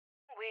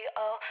We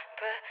all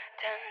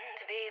pretend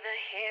to be the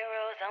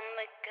heroes on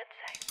the good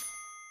side.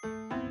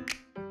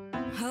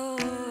 Oh,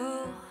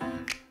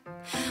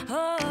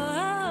 oh,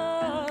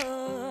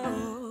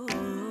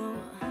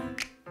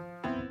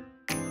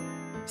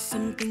 oh.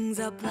 Some things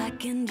are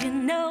black and you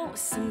know,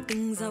 some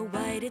things are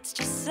white, it's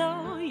just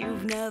so.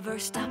 You've never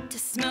stopped to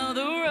smell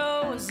the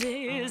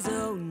roses,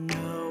 oh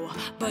no.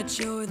 But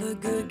you're the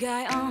good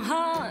guy,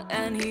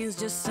 and he's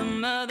just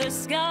some other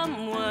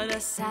scum. What a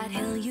sad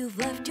hill you've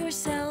left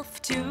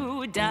yourself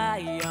to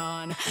die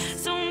on.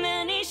 So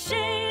many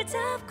shades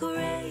of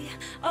gray.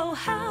 Oh,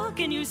 how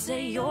can you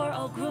say you're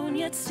all grown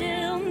yet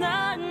still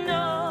not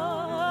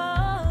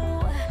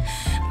know?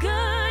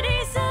 Good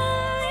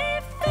easily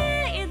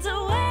fades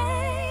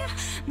away.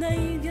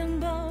 Naive young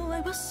boy,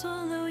 I will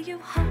swallow you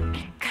whole.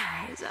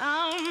 'Cause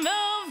I'm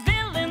a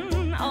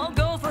villain, I'll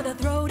go for the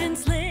throat and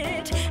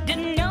slit.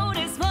 Didn't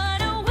notice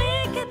what a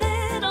wicked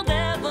little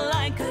devil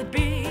I could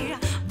be.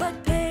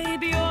 But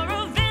babe, you're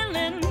a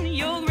villain,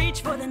 you'll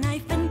reach for the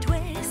knife and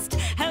twist.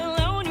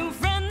 Hello, new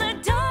friend, the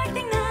dark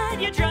thing that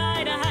you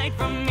try to hide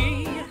from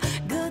me.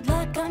 Good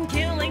luck, I'm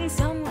killing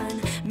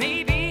someone.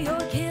 Maybe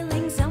you're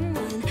killing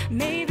someone.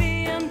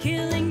 Maybe I'm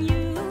killing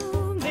you.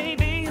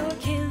 Maybe you're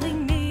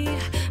killing me.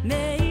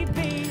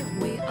 Maybe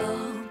we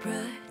all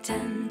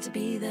pretend to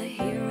be the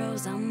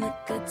heroes on the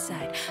good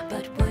side.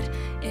 But what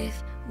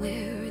if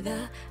we're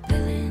the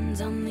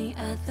villains on the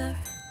other?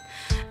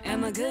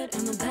 Am I good?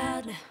 Am I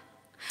bad?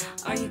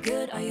 Are you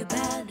good? Are you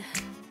bad?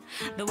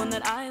 The one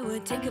that I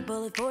would take a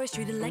bullet for is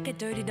treated like a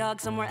dirty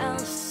dog somewhere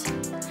else.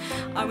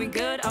 Are we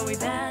good? Are we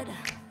bad?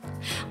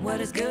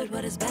 What is good?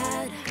 What is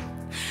bad?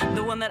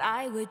 The one that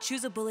I would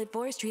choose a bullet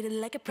for is treated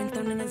like a prince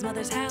thrown in his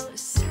mother's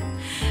house.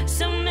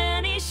 So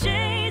many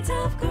shades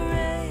of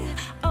gray.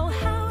 Oh,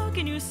 how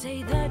can you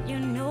say that you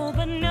know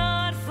but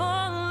not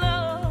follow?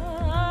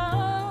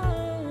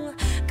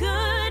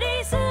 Good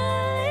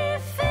easily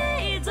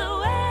fades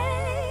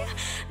away.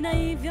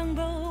 Naive young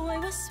boy, I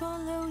will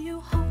swallow you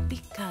whole.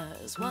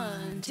 Because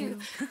 1, 2,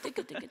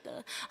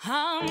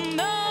 I'm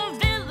a